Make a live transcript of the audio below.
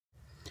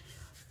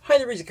Hi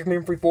there, it's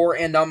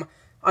Community4, and I'm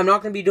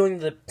not going to be doing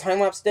the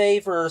time-lapse day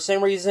for the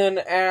same reason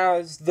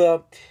as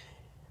the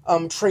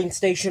train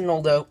station,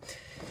 although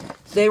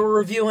they were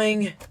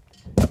reviewing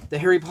the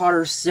Harry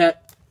Potter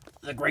set,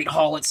 The Great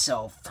Hall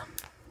itself.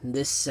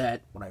 This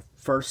set, when I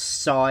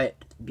first saw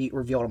it be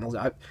revealed,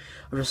 I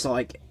was just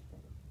like,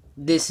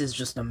 this is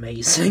just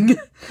amazing.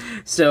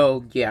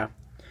 So, yeah,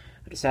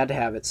 I just had to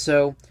have it.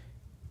 So,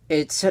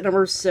 it's set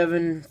number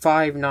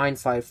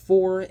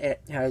 75954.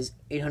 It has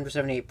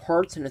 878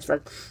 parts, and it's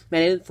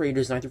recommended for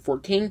ages 9 through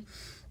 14.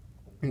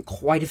 And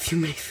quite a few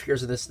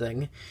minifigures of this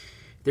thing.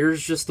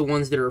 There's just the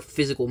ones that are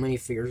physical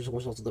minifigures.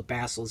 There's also the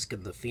Basilisk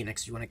and the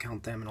Phoenix, if you want to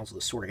count them, and also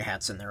the Sorting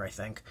Hats in there, I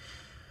think.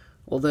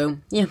 Although,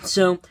 yeah,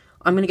 so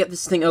I'm going to get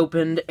this thing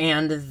opened,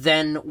 and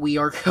then we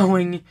are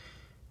going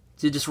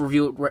to just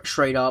review it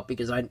straight up,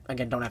 because I,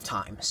 again, don't have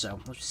time. So,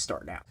 let's just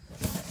start now.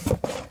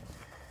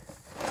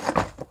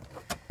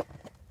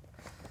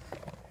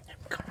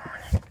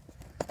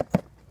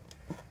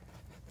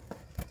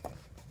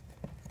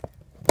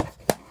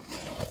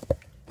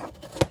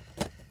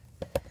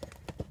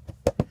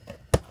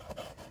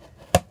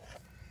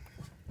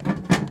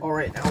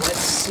 Alright, now let's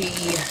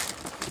see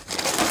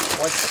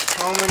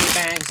how many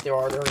bags there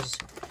are. There's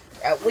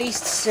at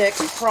least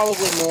 6,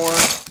 probably more.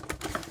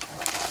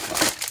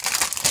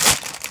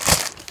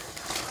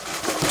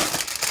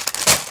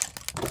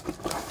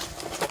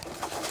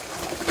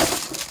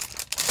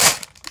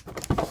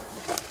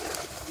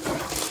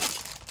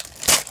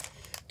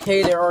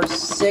 Okay, there are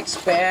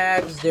 6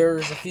 bags.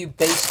 There's a few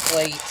base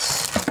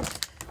plates,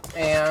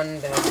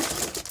 and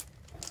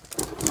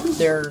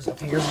here's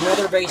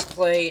another base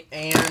plate,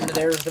 and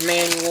there's the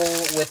manual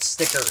with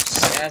stickers,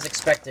 as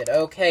expected.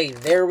 Okay,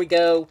 there we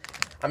go.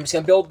 I'm just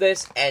going to build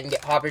this and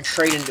get hopping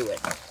straight into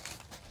it.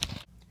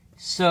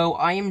 So,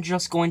 I am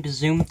just going to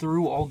zoom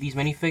through all these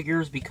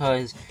minifigures,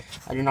 because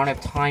I do not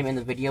have time in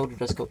the video to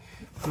just go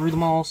through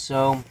them all,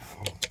 so,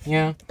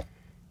 yeah.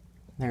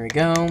 There we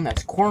go,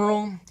 that's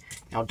Quirrell.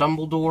 Now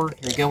Dumbledore,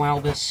 here we go,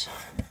 Albus.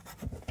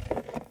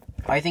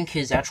 I think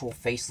his actual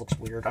face looks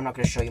weird. I'm not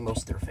going to show you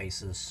most of their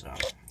faces, so,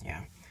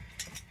 yeah.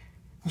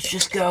 Let's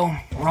just go.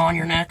 Ron,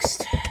 you're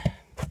next.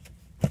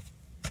 If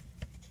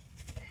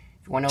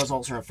you want to know what his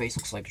alternate face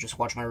looks like, just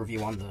watch my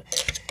review on the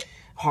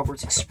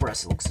Hogwarts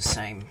Express. It looks the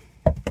same.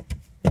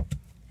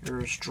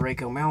 Here's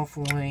Draco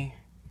Malfoy.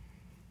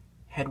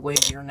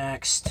 Hedwig, you're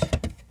next.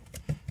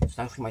 It's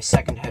actually my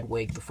second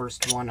Hedwig. The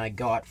first one I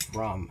got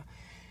from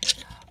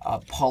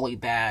a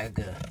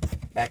Polybag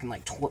back in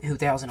like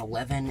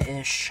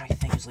 2011-ish. I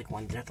think it was like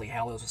when Deathly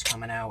Hallows was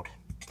coming out.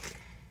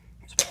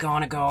 Here's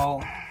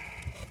McGonagall.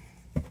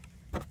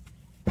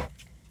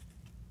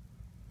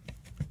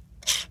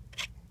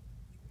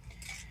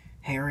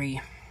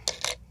 Harry.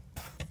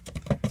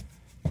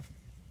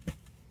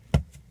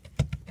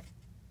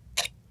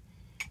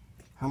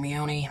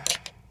 Hermione.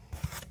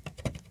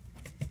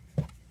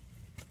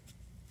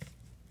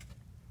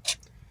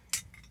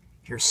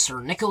 Here's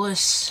Sir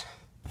Nicholas.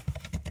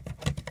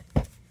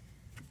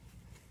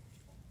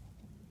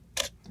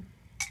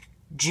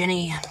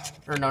 Ginny.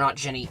 Or no, not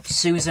Ginny.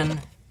 Susan.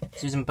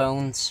 Susan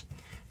Bones.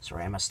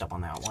 Sorry, I messed up on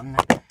that one.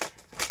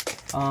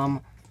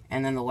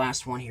 And then the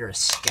last one here is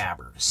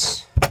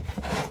Scabbers,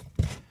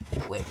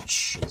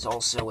 which is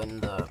also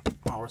in the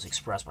Hogwarts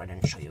Express, but I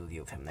didn't show you a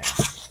view of him there.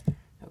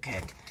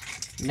 Okay,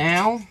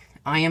 now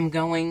I am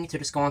going to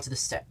just go on to the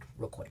set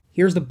real quick.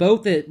 Here's the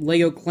boat that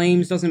LEGO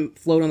claims doesn't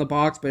float on the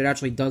box, but it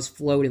actually does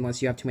float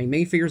unless you have too many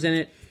minifigures in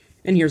it.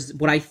 And here's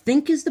what I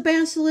think is the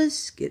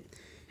Basilisk. It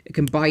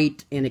can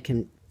bite, and it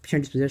can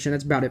change its position.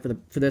 That's about it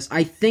for this.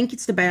 I think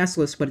it's the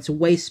Basilisk, but it's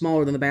way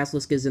smaller than the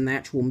Basilisk is in the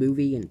actual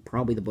movie, and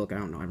probably the book. I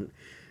don't know. I haven't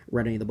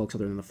read any of the books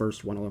other than the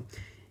first one. Although,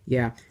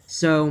 yeah,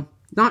 so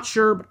not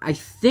sure, but I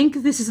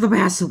think this is the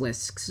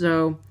Basilisk,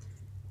 so,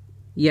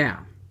 yeah.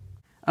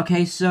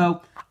 Okay,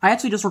 so, I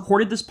actually just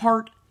recorded this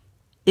part.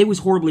 It was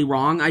horribly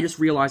wrong. I just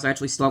realized I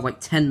actually still have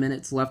like 10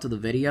 minutes left of the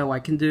video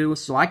I can do,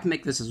 so I can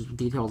make this as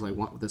detailed as I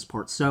want with this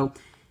part. So,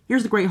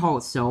 here's the Great Hall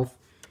itself.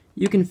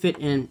 You can fit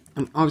in,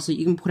 obviously,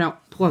 you can pull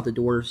out the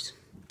doors,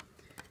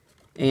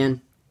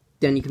 and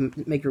then you can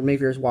make your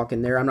minifigures walk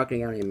in there. I'm not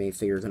going to get any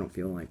minifigures. I don't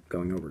feel like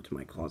going over to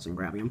my closet and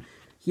grabbing them.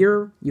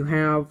 Here, you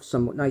have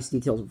some nice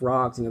details of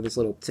rocks, and you have this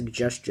little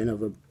suggestion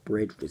of a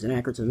bridge, which is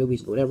inaccurate to the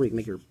movies, whatever. You can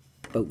make your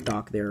boat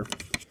dock there.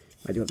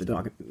 I do have the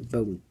boat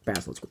and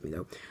Basilisk with me,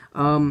 though.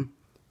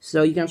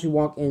 So you can actually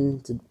walk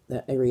into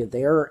that area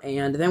there,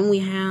 and then we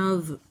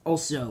have,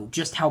 also,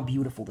 just how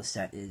beautiful the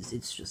set is.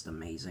 It's just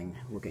amazing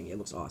looking. It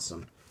looks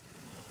awesome.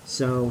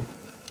 So,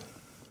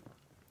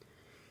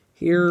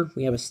 here,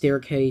 we have a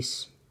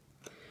staircase.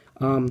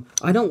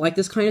 I don't like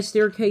this kind of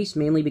staircase,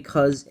 mainly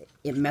because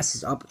it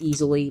messes up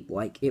easily.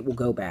 Like, it will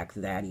go back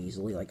that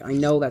easily. Like, I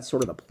know that's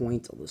sort of the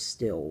point of the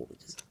still. It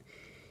just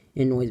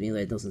annoys me that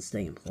it doesn't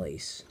stay in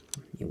place.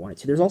 You want it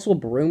to. There's also a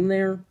broom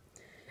there.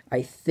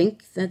 I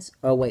think that's...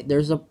 Oh, wait.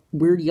 There's a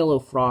weird yellow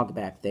frog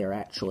back there,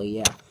 actually.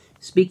 Yeah.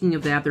 Speaking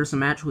of that, there's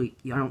some actually...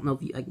 I don't know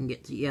if I can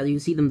get to... Yeah, you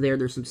can see them there.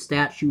 There's some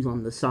statues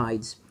on the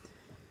sides.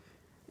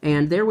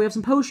 And there we have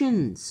some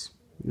potions.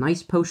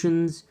 Nice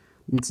potions.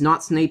 It's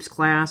not Snape's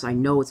class. I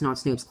know it's not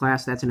Snape's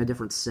class. That's in a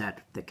different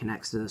set that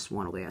connects to this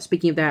one. Okay,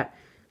 speaking of that,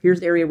 here's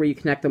the area where you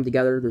connect them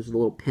together. There's the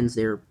little pins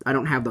there. I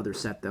don't have the other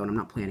set, though, and I'm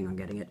not planning on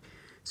getting it.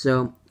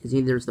 So,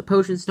 there's the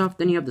potion stuff.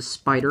 Then you have the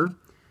spider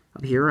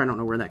up here. I don't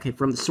know where that came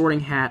from. The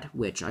sorting hat,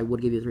 which I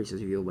would give you a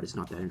 360 review, but it's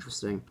not that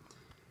interesting.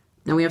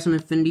 Then we have some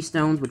Infinity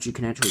Stones, which you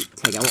can actually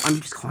take out. I'm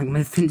just calling them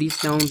Infinity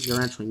Stones.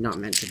 They're actually not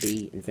meant to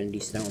be Infinity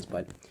Stones,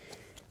 but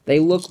they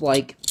look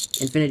like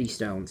Infinity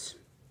Stones.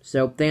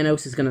 So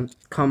Thanos is going to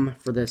come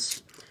for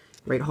this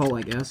Great Hall,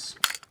 I guess.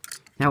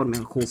 That would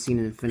make a cool scene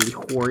in Infinity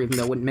War, even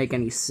though it wouldn't make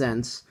any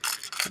sense.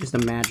 Just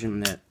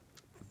imagine that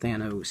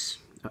Thanos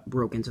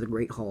broke into the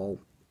Great Hall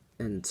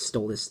and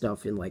stole this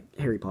stuff in, like,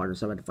 Harry Potter,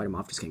 so I had to fight him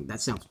off. Just kidding.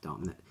 That sounds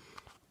dumb.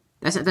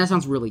 That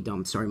sounds really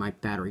dumb. Sorry, my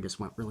battery just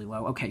went really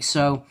low. Okay,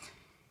 so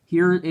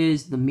here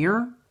is the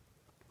mirror.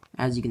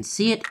 As you can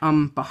see it,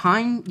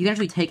 behind, you can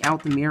actually take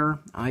out the mirror.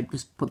 I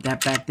just put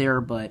that back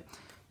there, but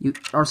you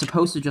are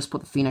supposed to just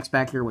put the Phoenix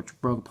back here, which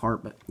broke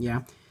apart, but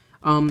yeah.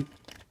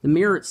 The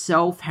mirror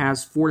itself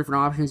has 4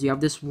 different options. You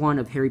have this one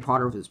of Harry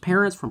Potter with his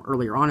parents from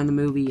earlier on in the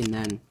movie, and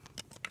then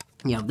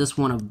you have this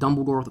one of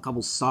Dumbledore with a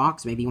couple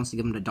socks. Maybe he wants to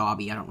give them to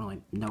Dobby. I don't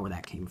really know where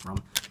that came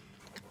from.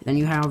 Then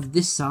you have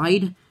this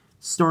side,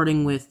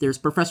 starting with, there's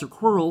Professor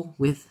Quirrell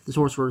with the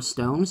Sorcerer's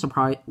Stone,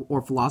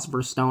 or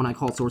Philosopher's Stone. I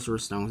call it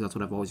Sorcerer's Stone, because that's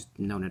what I've always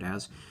known it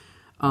as.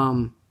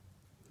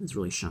 It's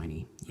really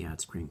shiny. Yeah,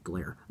 it's creating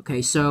glare.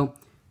 Okay, so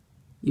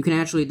you can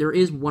actually, there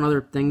is one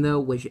other thing, though,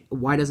 which,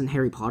 why doesn't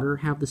Harry Potter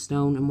have the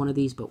stone in one of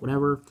these, but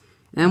whatever.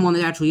 And one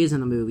that actually is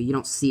in the movie, you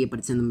don't see it, but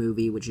it's in the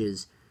movie, which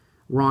is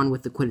Ron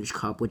with the Quidditch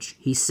Cup, which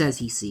he says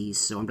he sees,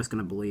 so I'm just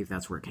going to believe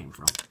that's where it came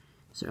from.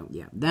 So,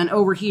 yeah. Then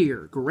over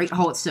here, Great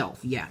Hall itself,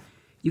 yeah.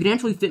 You can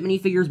actually fit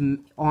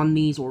minifigures on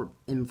these or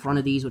in front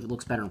of these, which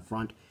looks better in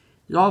front.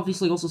 There's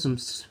obviously also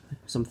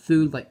some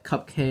food, like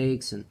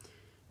cupcakes, and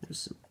there's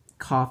some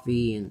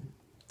coffee and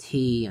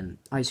tea and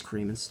ice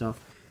cream and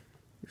stuff.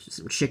 There's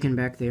some chicken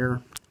back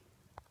there.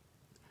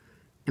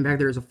 And back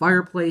there is a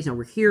fireplace. And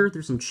over here,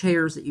 there's some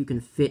chairs that you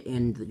can fit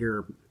in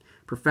your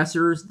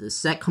professors. The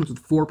set comes with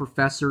 4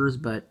 professors,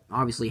 but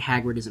obviously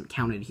Hagrid isn't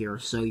counted here.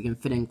 So you can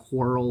fit in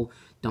Quirrell,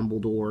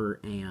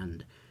 Dumbledore,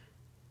 and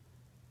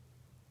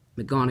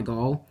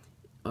McGonagall.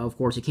 Of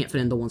course, you can't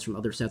fit in the ones from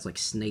other sets like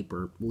Snape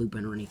or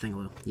Lupin or anything.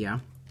 Well, yeah,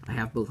 I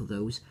have both of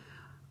those.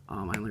 I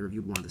only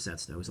reviewed one of the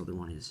sets, though. The other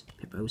one is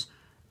Pippo's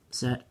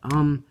set.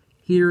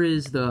 Here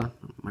is the,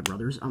 my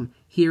brother's,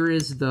 here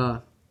is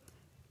the,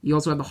 you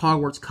also have the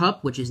Hogwarts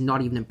Cup, which is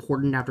not even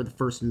important after the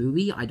first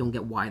movie. I don't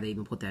get why they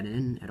even put that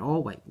in at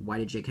all. Why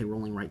did J.K.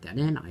 Rowling write that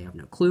in? I have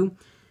no clue.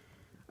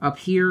 Up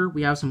here,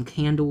 we have some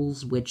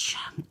candles, which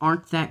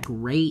aren't that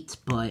great,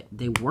 but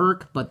they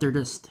work, but they're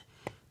just,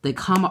 they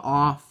come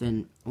off,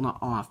 and, well, not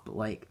off, but,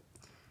 like,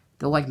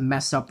 they'll, like,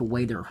 mess up the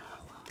way they're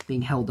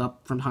being held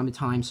up from time to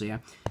time, so yeah.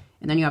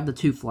 And then you have the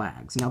 2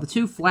 flags. Now, the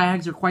 2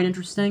 flags are quite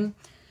interesting.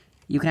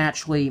 You can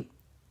actually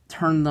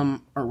turn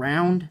them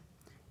around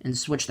and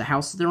switch the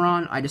houses they're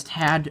on. I just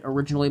had,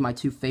 originally, my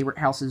 2 favorite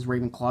houses,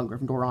 Ravenclaw and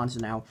Gryffindor, on,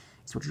 so now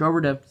I switched over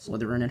to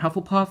Slytherin and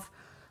Hufflepuff.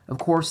 Of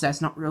course, that's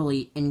not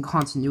really in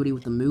continuity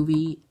with the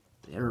movie,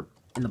 or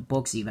in the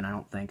books even, I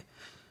don't think,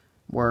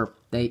 where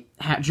they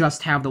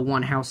just have the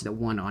one house that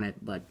won on it,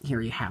 but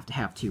here you have to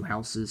have 2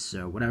 houses,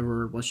 so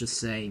whatever, let's just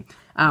say,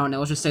 I don't know,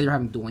 let's just say they're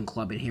having a dueling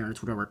club in here, and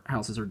it's whatever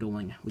houses are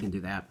dueling, we can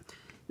do that.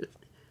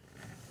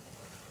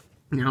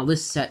 Now,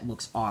 this set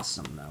looks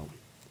awesome, though.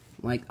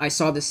 Like, I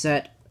saw this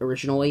set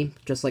originally,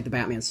 just like the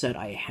Batman set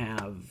I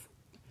have,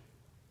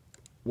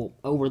 well,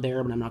 over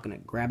there, but I'm not going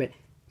to grab it.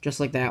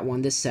 Just like that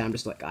one, this set, I'm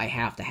just like, I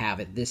have to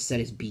have it. This set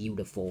is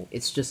beautiful.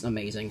 It's just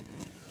amazing.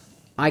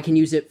 I can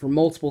use it for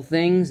multiple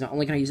things. Not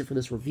only can I use it for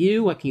this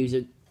review, I can use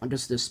it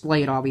just to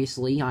display it,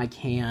 obviously. I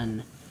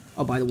can,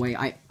 oh, by the way,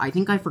 I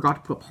think I forgot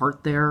to put a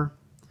part there,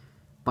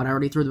 but I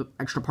already threw the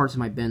extra parts in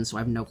my bin, so I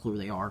have no clue where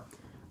they are.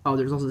 Oh,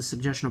 there's also the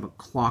suggestion of a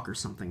clock or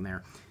something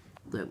there.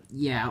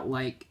 Yeah,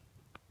 like,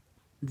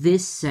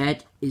 this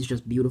set is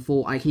just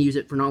beautiful. I can use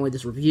it for not only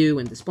this review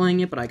and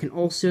displaying it, but I can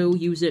also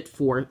use it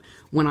for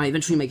when I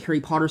eventually make Harry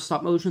Potter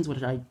stop motions,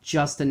 which I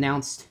just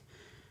announced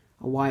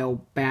a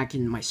while back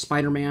in my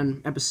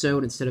Spider-Man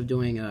episode. Instead of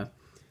doing a,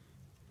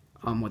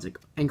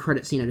 end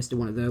credit scene, I just did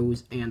one of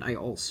those, and I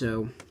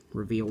also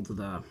revealed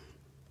the,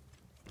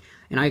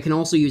 and I can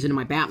also use it in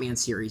my Batman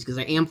series, because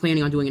I am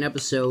planning on doing an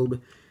episode,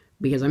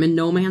 because I'm in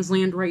No Man's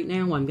Land right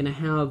now. I'm going to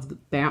have the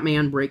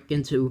Batman break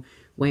into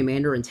Wayne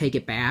Manor and take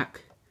it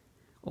back.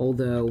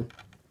 Although,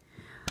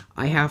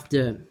 I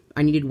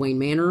needed Wayne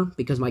Manor,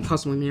 because my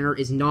custom Wayne Manor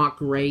is not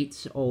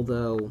great,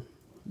 although,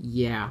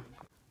 yeah.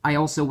 I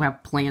also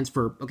have plans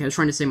for, okay, I was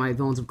trying to say my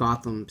Villains of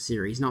Gotham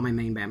series, not my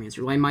main Batman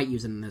series. Well, I might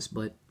use it in this,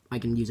 but I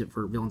can use it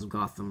for Villains of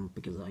Gotham,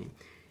 because I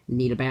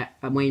need a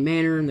Wayne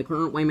Manor, and the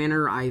current Wayne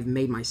Manor I've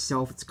made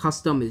myself. It's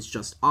custom, it's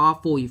just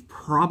awful. You've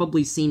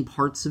probably seen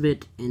parts of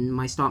it in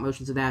my stop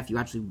motions of that, if you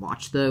actually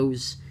watch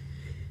those.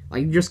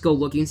 Like, just go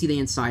look, you can see the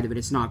inside of it,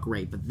 it's not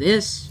great, but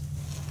this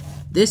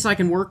I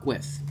can work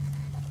with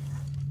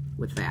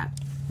that.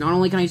 Not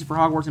only can I use it for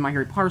Hogwarts and my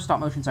Harry Potter stop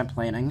motions I'm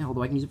planning,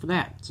 although I can use it for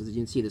that. So as you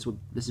can see, this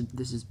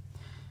is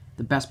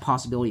the best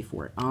possibility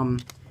for it.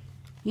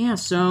 Yeah,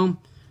 so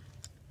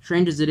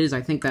strange as it is,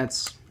 I think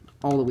that's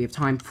all that we have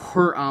time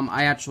for.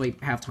 I actually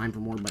have time for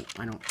more, but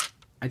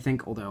I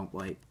think, although,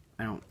 like,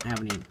 I don't have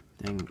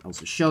anything else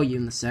to show you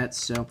in the sets,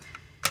 so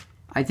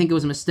I think it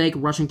was a mistake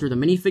rushing through the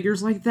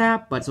minifigures like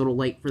that, but it's a little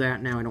late for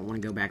that now. I don't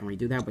want to go back and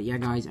redo that, but yeah,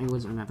 guys,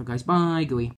 anyways, I'm out, guys. Bye, gooey.